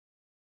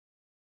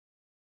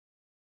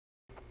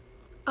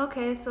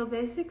Okay, so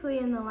basically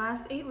in the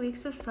last 8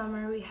 weeks of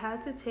summer, we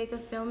had to take a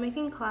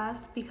filmmaking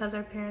class because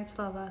our parents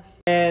love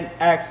us. And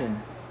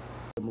action.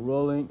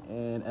 Rolling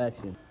and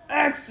action.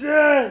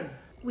 Action!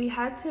 We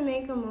had to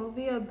make a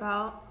movie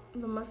about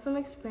the Muslim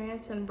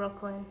experience in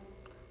Brooklyn.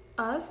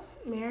 Us,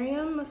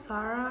 Maryam,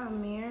 Massarrah,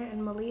 Amir,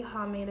 and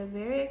Maleehah made a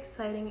very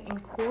exciting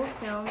and cool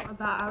film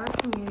about our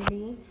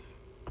community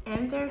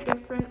and their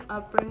different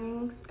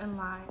upbringings and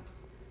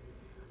lives.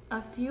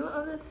 A few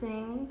of the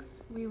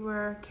things we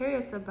were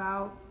curious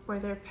about were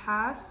their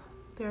past,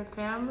 their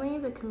family,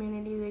 the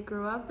community they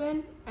grew up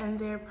in, and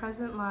their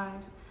present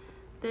lives.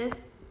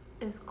 This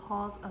is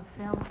called a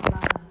film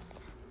about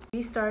us.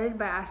 We started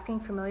by asking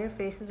familiar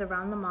faces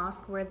around the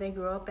mosque where they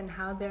grew up and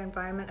how their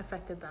environment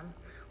affected them.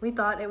 We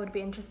thought it would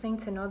be interesting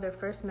to know their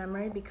first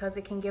memory because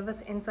it can give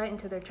us insight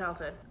into their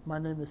childhood. My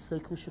name is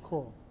Sekou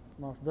Shakur.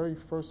 My very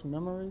first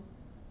memory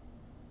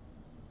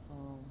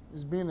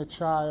is being a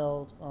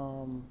child.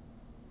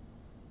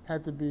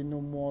 Had to be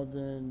no more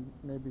than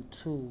maybe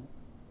 2,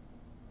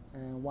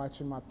 and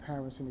watching my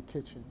parents in the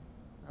kitchen.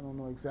 I don't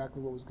know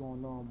exactly what was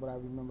going on, but I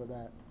remember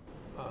that.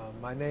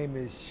 My name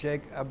is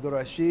Sheikh Abdul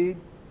Rashid.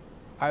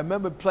 I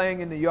remember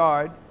playing in the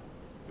yard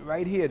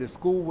right here. The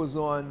school was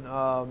on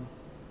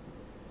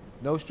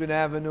Nostrand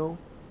Avenue,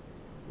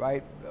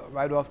 right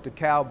off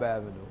DeKalb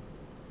Avenue.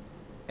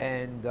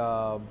 And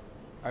I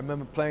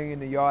remember playing in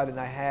the yard, and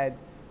I had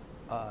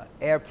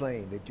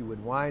airplane that you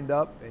would wind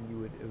up, and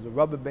it was a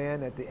rubber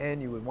band at the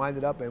end, you would wind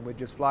it up and it would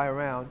just fly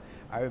around.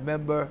 I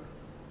remember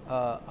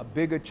a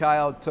bigger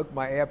child took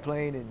my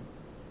airplane and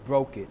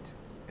broke it,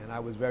 and I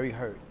was very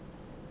hurt.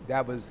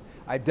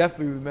 I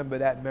definitely remember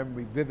that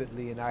memory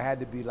vividly, and I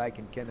had to be like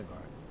in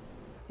kindergarten.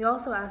 We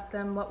also asked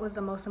them what was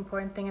the most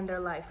important thing in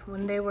their life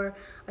when they were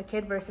a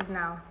kid versus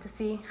now, to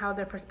see how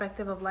their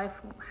perspective of life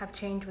have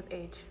changed with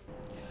age.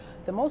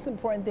 The most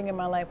important thing in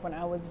my life when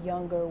I was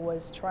younger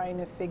was trying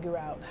to figure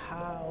out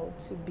how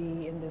to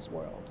be in this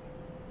world.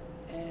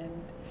 And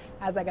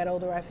as I got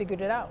older, I figured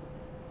it out.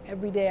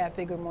 Every day I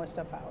figured more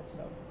stuff out.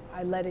 So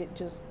I let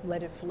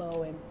it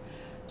flow and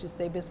just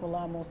say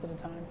Bismillah most of the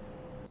time.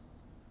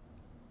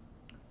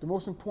 The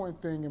most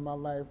important thing in my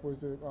life was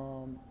the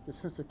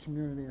sense of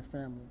community and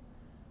family.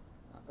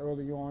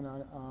 Early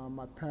on,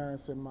 my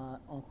parents and my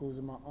uncles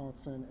and my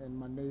aunts and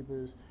my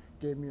neighbors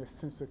gave me a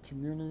sense of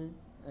community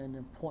and the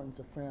importance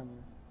of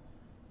family.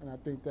 And I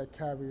think that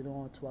carried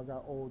on till I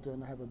got older,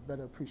 and I have a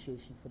better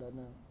appreciation for that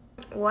now.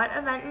 What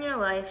event in your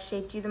life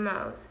shaped you the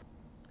most?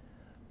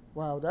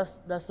 Wow,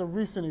 that's a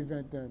recent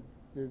event then.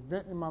 The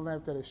event in my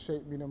life that has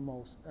shaped me the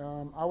most.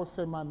 I would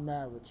say my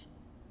marriage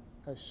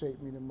has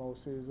shaped me the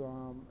most. As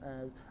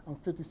I'm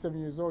 57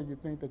 years old, you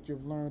think that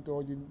you've learned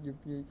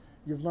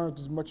you've learned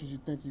as much as you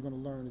think you're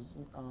going to learn,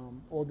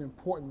 all the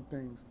important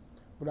things.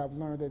 But I've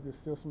learned that there's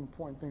still some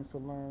important things to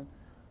learn.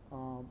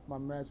 My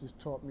marriage has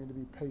taught me to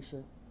be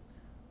patient,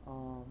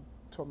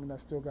 taught me that I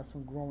still got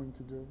some growing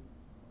to do.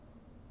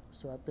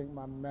 So I think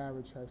my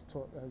marriage has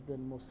been the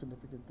most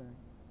significant thing.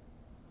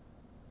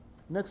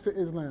 Next to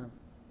Islam.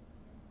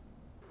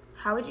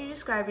 How would you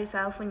describe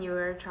yourself when you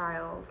were a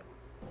child?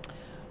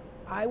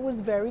 I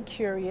was very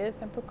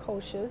curious and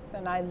precocious,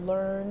 and I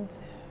learned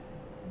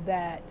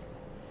that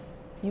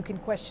you can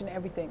question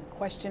everything,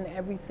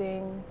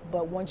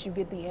 but once you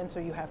get the answer,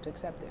 you have to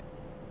accept it.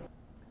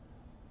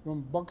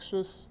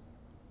 Rambunctious,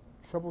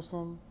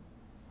 troublesome,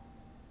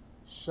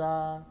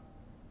 shy,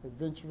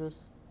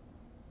 adventurous.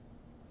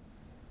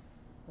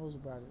 That's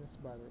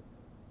about it.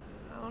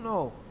 I don't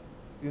know.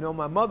 You know,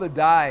 my mother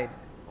died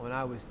when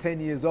I was 10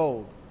 years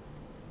old.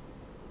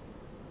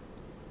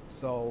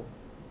 So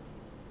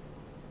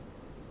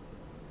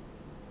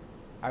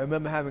I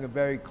remember having a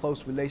very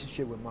close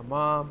relationship with my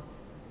mom,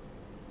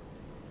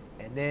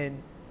 and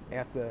then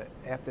after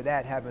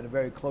that having a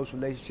very close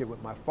relationship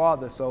with my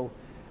father. So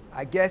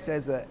I guess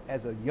as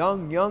a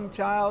young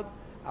child,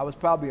 I was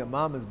probably a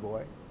mama's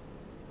boy,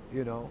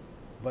 you know.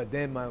 But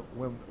then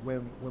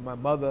when my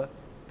mother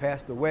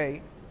passed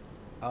away,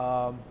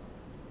 my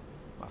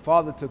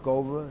father took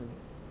over, and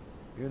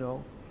you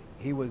know,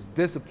 he was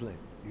disciplined,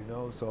 you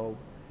know. So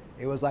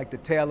it was like the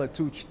tale of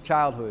two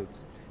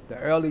childhoods. The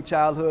early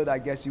childhood, I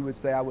guess you would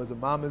say I was a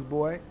mama's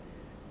boy,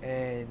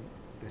 and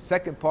the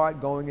second part,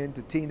 going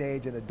into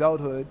teenage and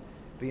adulthood,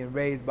 being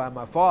raised by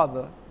my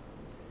father,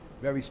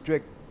 very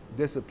strict,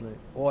 discipline,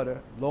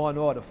 order, law and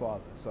order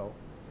father. So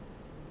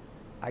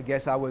I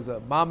guess I was a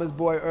mama's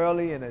boy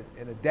early and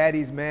a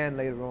daddy's man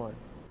later on.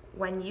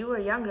 When you were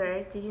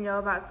younger, did you know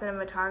about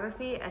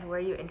cinematography, and were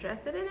you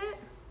interested in it?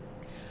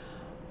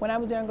 When I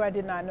was younger, I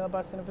did not know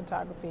about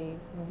cinematography.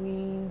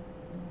 We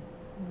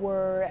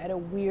were at a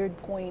weird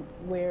point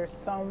where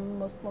some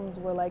Muslims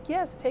were like,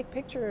 yes, take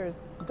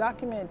pictures,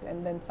 document,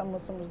 and then some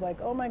Muslims was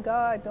like, oh my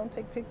God, don't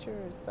take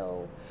pictures.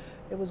 So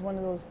it was one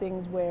of those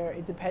things where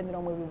it depended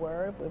on where we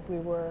were, if we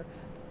were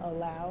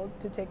allowed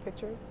to take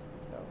pictures.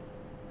 So,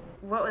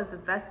 what was the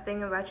best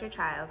thing about your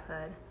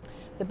childhood?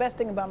 The best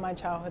thing about my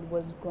childhood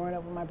was growing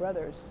up with my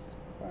brothers.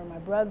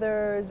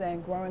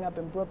 And growing up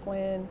in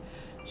Brooklyn,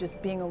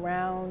 just being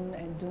around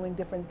and doing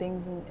different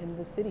things in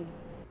the city.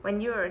 When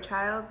you were a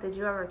child, did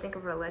you ever think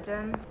of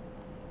religion?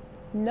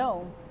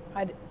 No.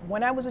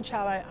 When I was a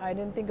child, I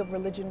didn't think of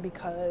religion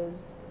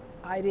because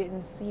I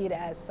didn't see it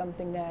as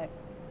something that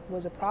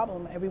was a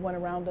problem. Everyone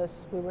around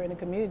us, we were in a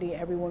community,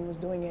 everyone was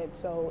doing it,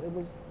 so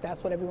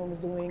that's what everyone was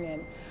doing,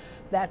 and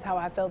that's how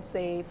I felt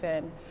safe.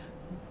 And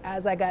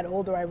as I got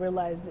older, I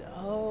realized,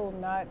 oh,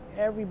 not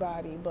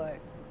everybody, but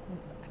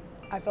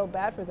I felt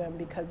bad for them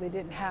because they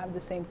didn't have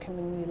the same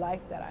community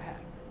life that I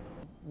had.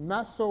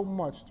 Not so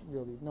much,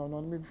 really. No,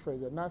 let me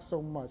rephrase that. Not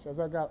so much. As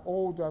I got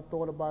older, I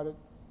thought about it,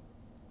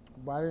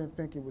 but I didn't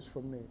think it was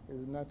for me. It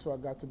was not until I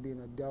got to be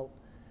an adult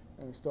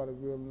and started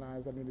to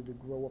realize I needed to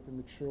grow up and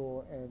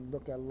mature and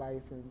look at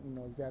life and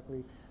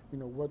exactly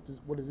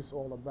what is this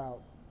all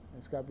about. And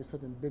it's got to be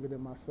something bigger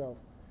than myself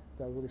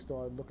that I really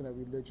started looking at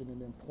religion and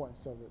the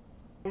importance of it.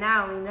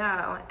 Now we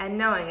know, and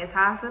knowing is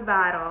half the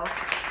battle.